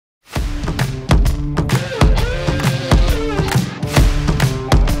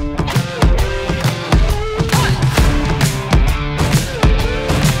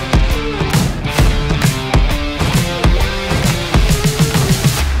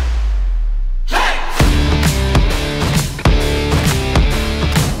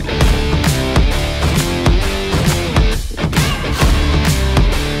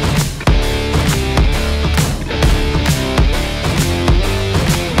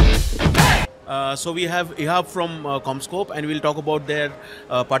So we have Ehab from CommScope, and we'll talk about their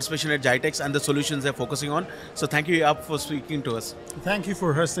participation at GITEX and the solutions they're focusing on. So thank you, Ehab, for speaking to us. Thank you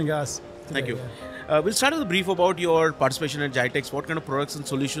for hosting us today. Thank you. We'll start with a brief about your participation at GITEX. What kind of products and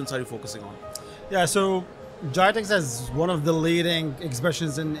solutions are you focusing on? Yeah, so GITEX is one of the leading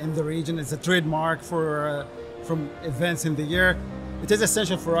exhibitions in the region. It's a trademark for from events in the year. It is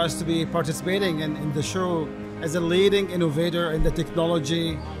essential for us to be participating in the show as a leading innovator in the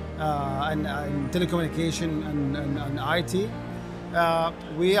technology and telecommunication and IT.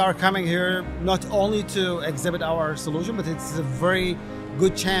 We are coming here not only to exhibit our solution, but it's a very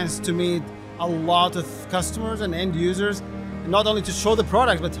good chance to meet a lot of customers and end users, not only to show the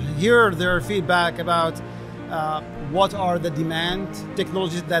product, but hear their feedback about what are the demand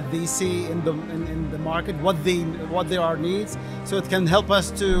technologies that they see in the market, what there are needs, so it can help us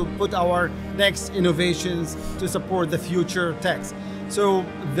to put our next innovations to support the future techs. So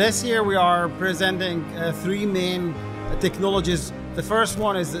this year we are presenting three main technologies. The first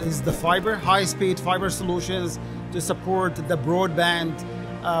one is the fiber, high-speed fiber solutions to support the broadband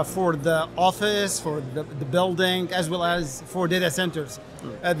for the office, for the building, as well as for data centers.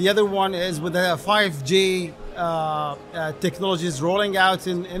 The other one is with the 5G technologies rolling out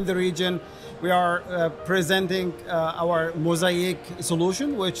in the region. We are presenting our Mosaic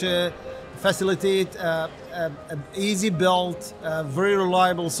solution, which facilitate an easy built, very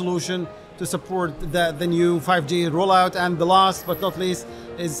reliable solution to support the new 5G rollout. And the last but not least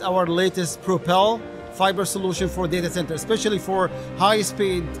is our latest Propel fiber solution for data centers, especially for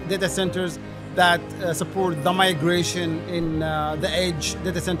high-speed data centers that support the migration in the edge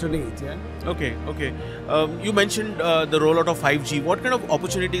data center need. Yeah? Okay. You mentioned the rollout of 5G. What kind of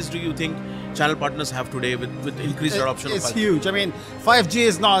opportunities do you think channel partners have today with increased adoption of 5G? It's huge. I mean, 5G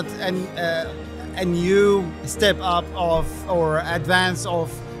is not a new step up of or advance of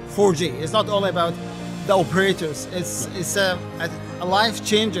 4G. It's not only about the operators. It's a life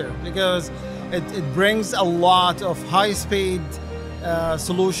changer because it brings a lot of high-speed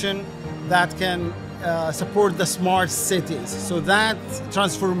solution that can support the smart cities. So that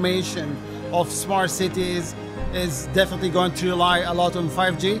transformation of smart cities is definitely going to rely a lot on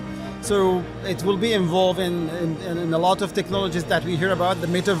 5G. So it will be involved in a lot of technologies that we hear about, the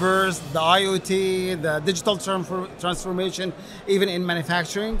metaverse, the IoT, the digital transformation, even in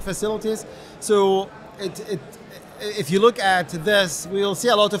manufacturing facilities. So if you look at this, we'll see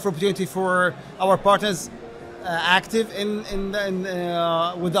a lot of opportunity for our partners active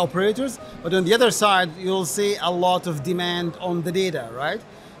with the operators, but on the other side, you'll see a lot of demand on the data, right?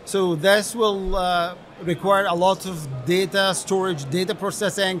 So this will require a lot of data storage, data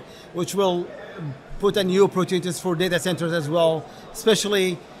processing, which will put a new opportunities for data centers as well,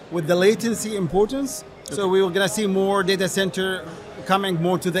 especially with the latency importance. So we're going to see more data center coming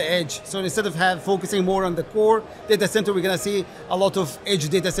more to the edge. So instead of focusing more on the core data center, we're going to see a lot of edge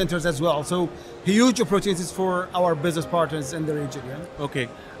data centers as well. So huge opportunities for our business partners in the region. Yeah? Okay.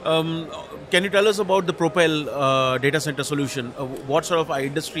 Can you tell us about the Propel data center solution? What sort of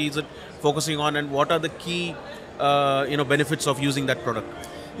industry is it focusing on, and what are the key benefits of using that product?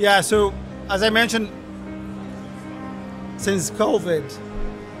 Yeah. So as I mentioned, since COVID,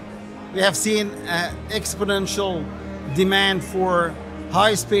 we have seen exponential demand for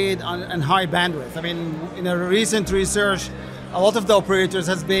high speed and high bandwidth. I mean, in a recent research, a lot of the operators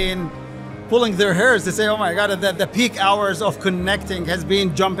has been pulling their hairs to say, oh my God, the peak hours of connecting has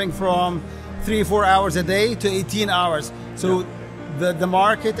been jumping from 3-4 hours a day to 18 hours. So the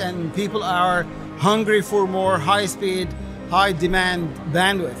market and people are hungry for more high speed, high demand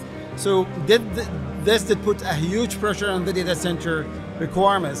bandwidth. So this did put a huge pressure on the data center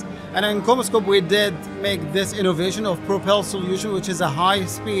requirements. And in CommScope, we did make this innovation of Propel solution, which is a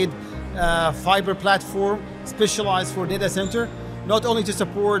high-speed fiber platform specialized for data center, not only to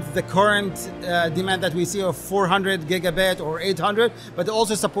support the current demand that we see of 400 gigabit or 800, but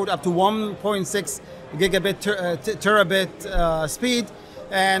also support up to 1.6 gigabit terabit speed,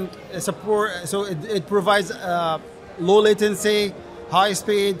 and support. So it provides low latency, high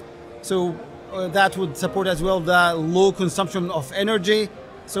speed. So that would support as well the low consumption of energy,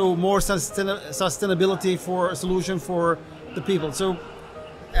 so more sustainability for a solution for the people. So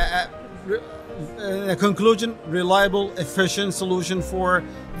in a conclusion, reliable, efficient solution for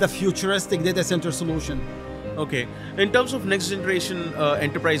the futuristic data center solution. Okay. In terms of next generation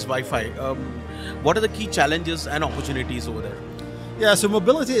enterprise Wi-Fi, what are the key challenges and opportunities over there? Yeah, so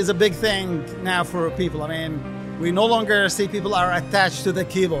mobility is a big thing now for people. I mean, we no longer see people are attached to the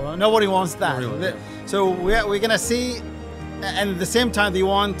cable. Nobody wants that. So we're going to see and at the same time they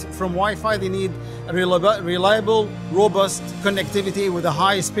want from Wi-Fi, they need a reliable, robust connectivity with a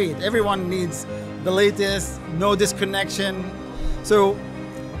high speed. Everyone needs the latest, no disconnection. So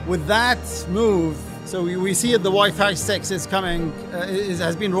with that move, so we see the Wi-Fi 6 is coming,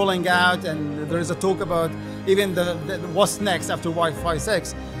 has been rolling out, and there is a talk about even what's next after Wi-Fi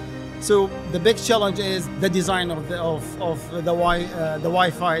 6. So the big challenge is the design of the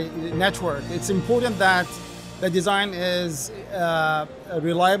Wi-Fi network. It's important that the design is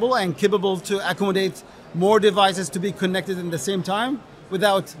reliable and capable to accommodate more devices to be connected in the same time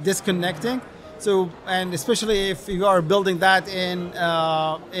without disconnecting. So, and especially if you are building that in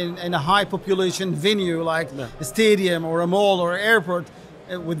a high population venue like a stadium or a mall or airport,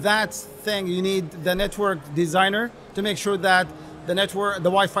 with that thing you need the network designer to make sure that the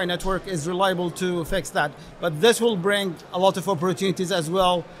Wi-Fi network is reliable to fix that. But this will bring a lot of opportunities as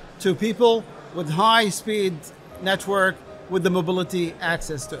well to people with high speed network with the mobility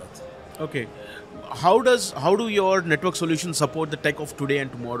access to it. Okay. How do your network solutions support the tech of today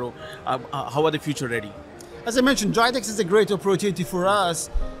and tomorrow? How are they future ready? As I mentioned, GITEX is a great opportunity for us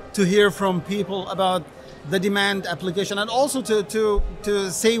to hear from people about the demand application, and also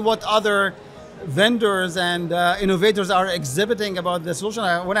to see what other vendors and innovators are exhibiting about the solution.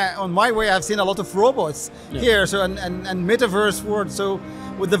 On my way, I've seen a lot of robots here, so and metaverse world. So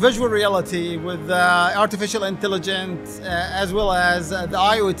with the visual reality, with artificial intelligence, as well as the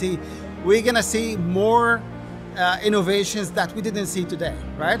IoT, we're gonna see more innovations that we didn't see today,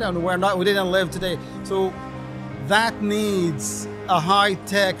 right? And we didn't live today. So that needs a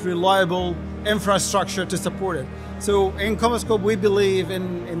high-tech, reliable infrastructure to support it. So in CommScope, we believe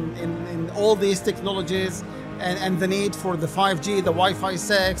in all these technologies and the need for the 5G, the Wi-Fi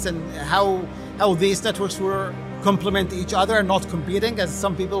 6, and how these networks will complement each other and not competing, as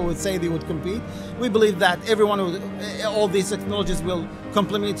some people would say they would compete. We believe that all these technologies will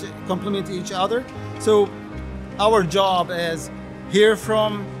complement each other. So our job is hear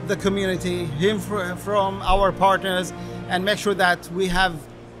from the community, hear from our partners, and make sure that we have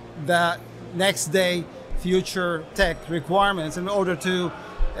the next day future tech requirements in order to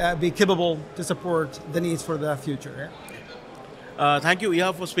be capable to support the needs for the future. Thank you,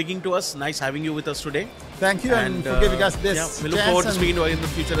 Ehab, for speaking to us. Nice having you with us today. Thank you, and for giving us this we look forward to speaking to you in the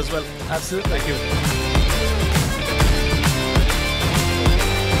future as well. Absolutely. Thank you.